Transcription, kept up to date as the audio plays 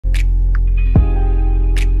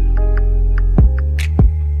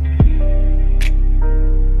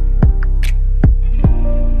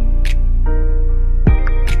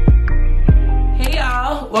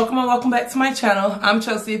welcome back to my channel. I'm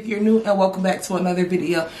Chelsea if you're new, and welcome back to another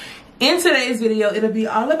video. In today's video, it'll be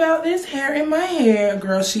all about this hair in my hair.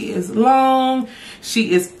 Girl, she is long,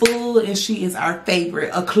 she is full, and she is our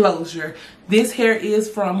favorite, a closure. This hair is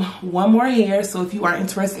from One More Hair, so if you are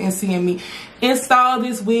interested in seeing me install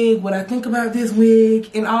this wig, what I think about this wig,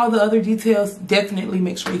 and all the other details, definitely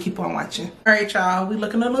make sure you keep on watching. All right, y'all, we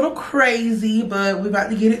looking a little crazy, but we about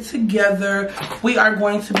to get it together. We are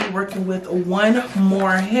going to be working with One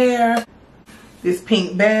More Hair. This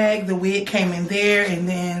pink bag, the wig came in there, and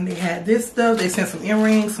then they had this stuff. They sent some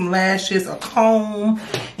earrings, some lashes, a comb,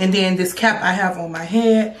 and then this cap I have on my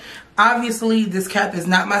head. Obviously, this cap is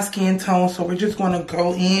not my skin tone, so we're just going to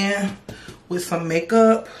go in with some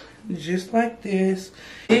makeup, just like this.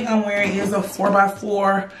 The wig I'm wearing is a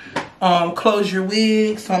 4x4 closure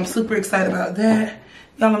wig, so I'm super excited about that.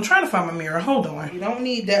 Y'all, I'm trying to find my mirror. Hold on. You don't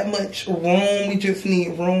need that much room. We just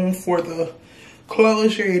need room for the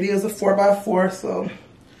closure. It is a 4x4, so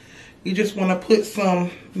you just want to put some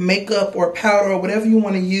makeup or powder or whatever you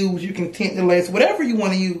want to use. You can tint the lace, whatever you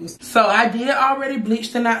want to use. So I did already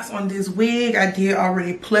bleach the knots on this wig. I did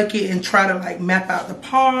already pluck it and try to like map out the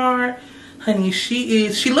part. Honey, she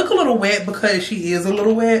look a little wet because she is a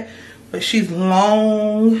little wet, but she's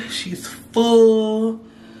long, she's full.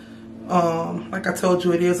 Like I told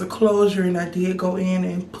you, it is a closure, and I did go in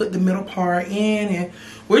and put the middle part in, and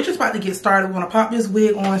we're just about to get started. We're gonna pop this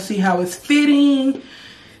wig on, see how it's fitting.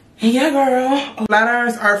 And yeah, girl, flat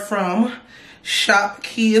irons are from Shop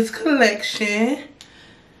Kids Collection.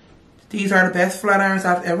 These are the best flat irons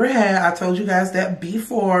I've ever had. I told you guys that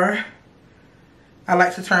before. I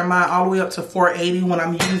like to turn mine all the way up to 480 when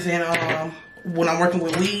I'm using when I'm working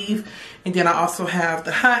with weave. And then I also have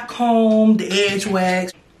the hot comb, the edge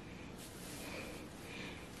wax.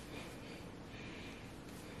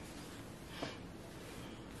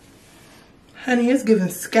 Honey, it's giving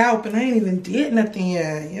scalp, and I ain't even did nothing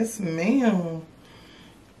yet. Yes, ma'am.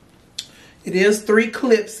 It is 3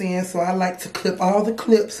 clips in, so I like to clip all the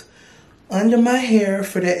clips under my hair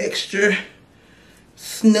for that extra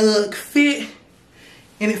snug fit.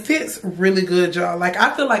 And it fits really good, y'all. Like,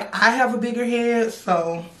 I feel like I have a bigger head,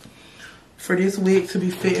 so for this wig to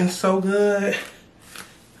be fitting so good,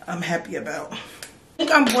 I'm happy about. I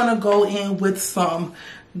think I'm gonna go in with some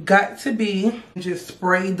Got To Be. Just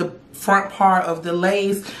spray the front part of the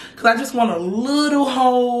lace because I just want a little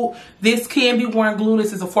hold. This can be worn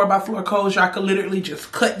glueless. It's a 4x4 closure. I could literally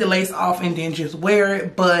just cut the lace off and then just wear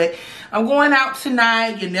it, but I'm going out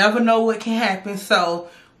tonight. You never know what can happen, so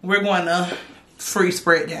we're going to free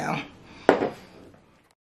spray it down.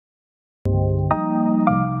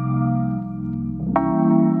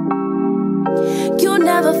 You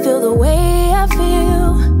never feel the way I feel.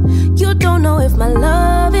 You don't know if my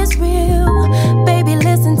love is real. Baby,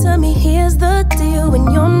 listen to me, here's the deal.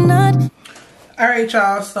 When you're not. Alright,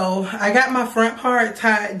 y'all, so I got my front part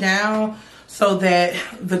tied down so that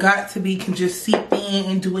the Got To Be can just seep in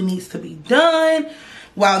and do what needs to be done.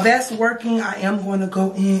 While that's working, I am going to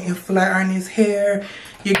go in and flat iron his hair.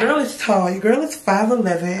 Your girl is tall. Your girl is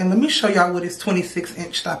 5'11", and let me show y'all what his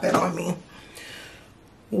 26-inch stop at on me.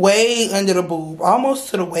 Way under the boob, almost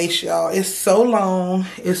to the waist, y'all. It's so long,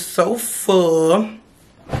 it's so full.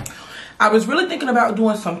 I was really thinking about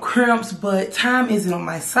doing some crimps, but time isn't on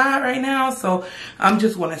my side right now, so I'm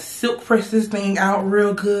just gonna silk press this thing out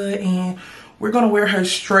real good, and we're gonna wear her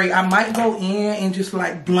straight. I might go in and just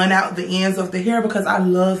like blunt out the ends of the hair because I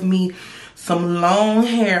love me some long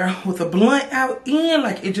hair with a blunt out in.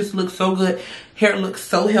 Like, it just looks so good. Hair looks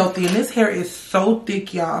so healthy, and this hair is so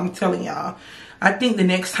thick, y'all. I'm telling y'all. I think the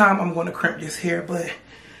next time I'm going to crimp this hair, but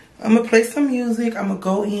I'm going to play some music. I'm going to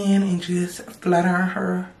go in and just flat iron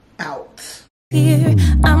her out. Here,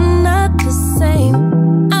 I'm not the same.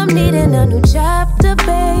 I'm needing a new chapter,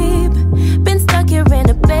 babe. Been stuck here in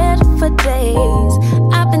a bed for days.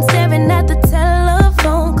 I've been staring at the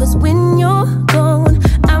telephone, cause when you're gone,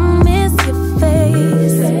 I miss your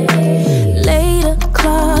face. 8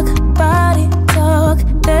 o'clock, body talk.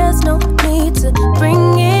 There's no need to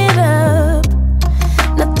bring it up.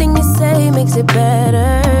 Nothing you say makes it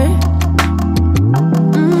better.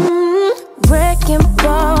 Wrecking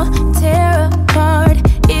ball, tear apart.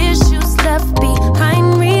 Issues left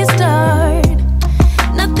behind, restart.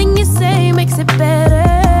 Nothing you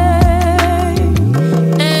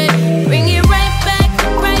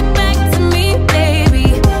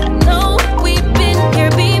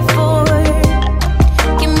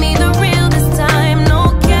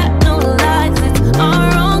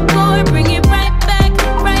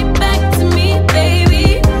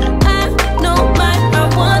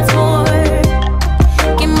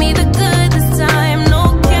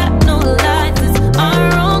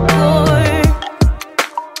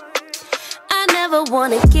never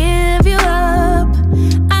wanna give you up.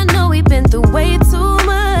 I know we've been through way too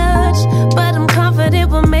much, but I'm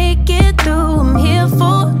confident we'll make it through. I'm here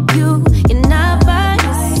for you, you're not by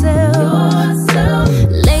yourself.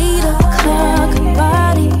 Late o'clock,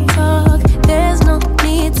 body talk, there's no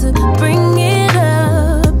need to bring it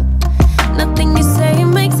up. Nothing you say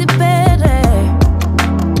makes it better.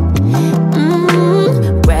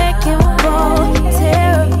 Wreck and roll,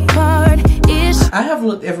 tear apart. I have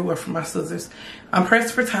looked everywhere for my scissors. I'm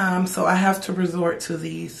pressed for time, so I have to resort to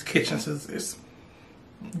these kitchen scissors.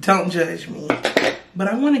 Don't judge me. But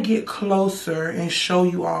I want to get closer and show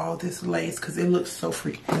you all this lace because it looks so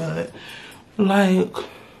freaking good. Like,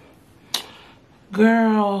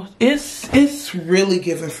 girl, it's really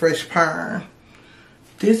giving fresh perm.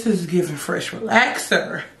 This is giving fresh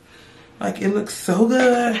relaxer. Like, it looks so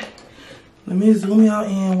good. Let me zoom y'all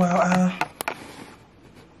in while I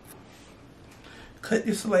cut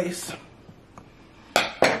this lace.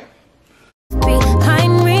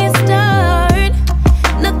 Behind restart,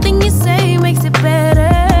 nothing you say makes it better.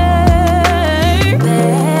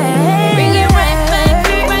 Bring it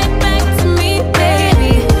right back to me,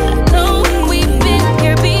 baby. No, we've been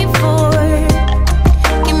here before.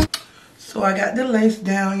 So I got the lace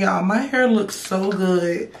down, y'all. My hair looks so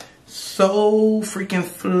good, so freaking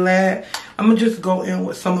flat. I'm gonna just go in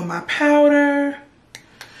with some of my powder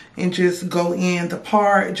and just go in the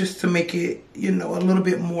part just to make it, you know, a little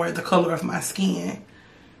bit more the color of my skin.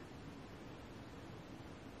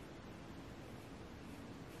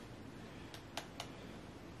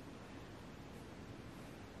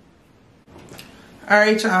 All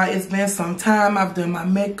right, y'all, it's been some time. I've done my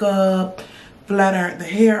makeup, flat ironed the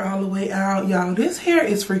hair all the way out. Y'all, this hair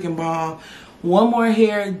is freaking bomb. One More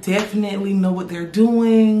Hair definitely know what they're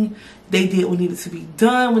doing. They did what needed to be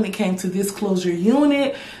done when it came to this closure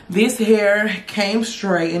unit. This hair came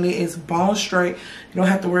straight and it is bone straight. You don't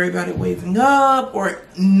have to worry about it waving up or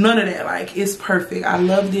none of that. Like, it's perfect. I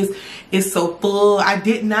love this. It's so full. I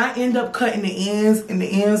did not end up cutting the ends, and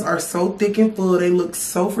the ends are so thick and full. They look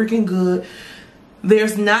so freaking good.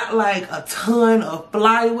 There's not like a ton of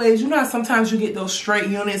flyaways. You know how sometimes you get those straight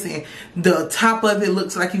units and the top of it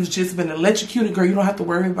looks like you've just been electrocuted? Girl, you don't have to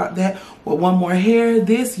worry about that with One More Hair.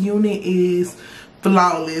 This unit is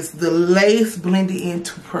flawless. The lace blended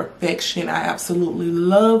into perfection. I absolutely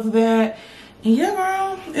love that. And yeah,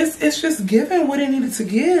 girl, it's just giving what it needed to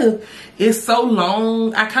give. It's so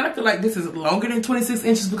long. I kind of feel like this is longer than 26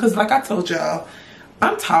 inches because, like I told y'all,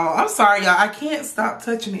 I'm tall. I'm sorry, y'all. I can't stop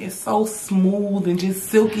touching it. It's so smooth and just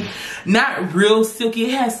silky. Not real silky.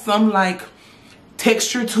 It has some like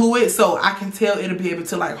texture to it, so I can tell it'll be able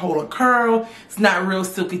to like hold a curl. It's not real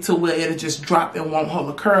silky to where it'll just drop and won't hold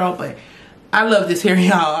a curl, but I love this hair,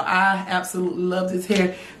 y'all. I absolutely love this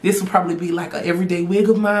hair. This will probably be like an everyday wig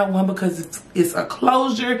of mine. One, because it's a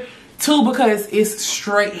closure. Two, because it's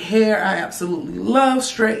straight hair. I absolutely love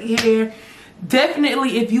straight hair.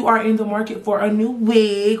 Definitely, if you are in the market for a new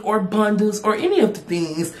wig or bundles or any of the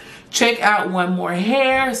things, check out One More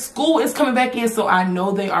Hair. School is coming back in, so I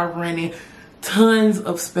know they are running tons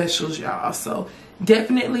of specials, y'all. So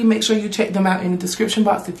definitely make sure you check them out in the description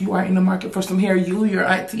box if you are in the market for some hair. You, your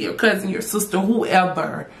auntie, your cousin, your sister,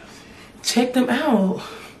 whoever. Check them out.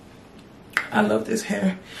 I love this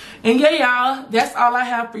hair. And yeah, y'all, that's all I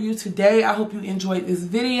have for you today. I hope you enjoyed this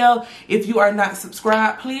video. If you are not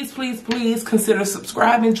subscribed, please, please, please consider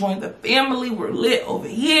subscribing. Join the family. We're lit over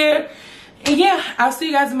here. And yeah, I'll see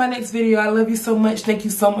you guys in my next video. I love you so much. Thank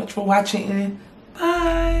you so much for watching. And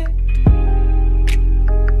bye.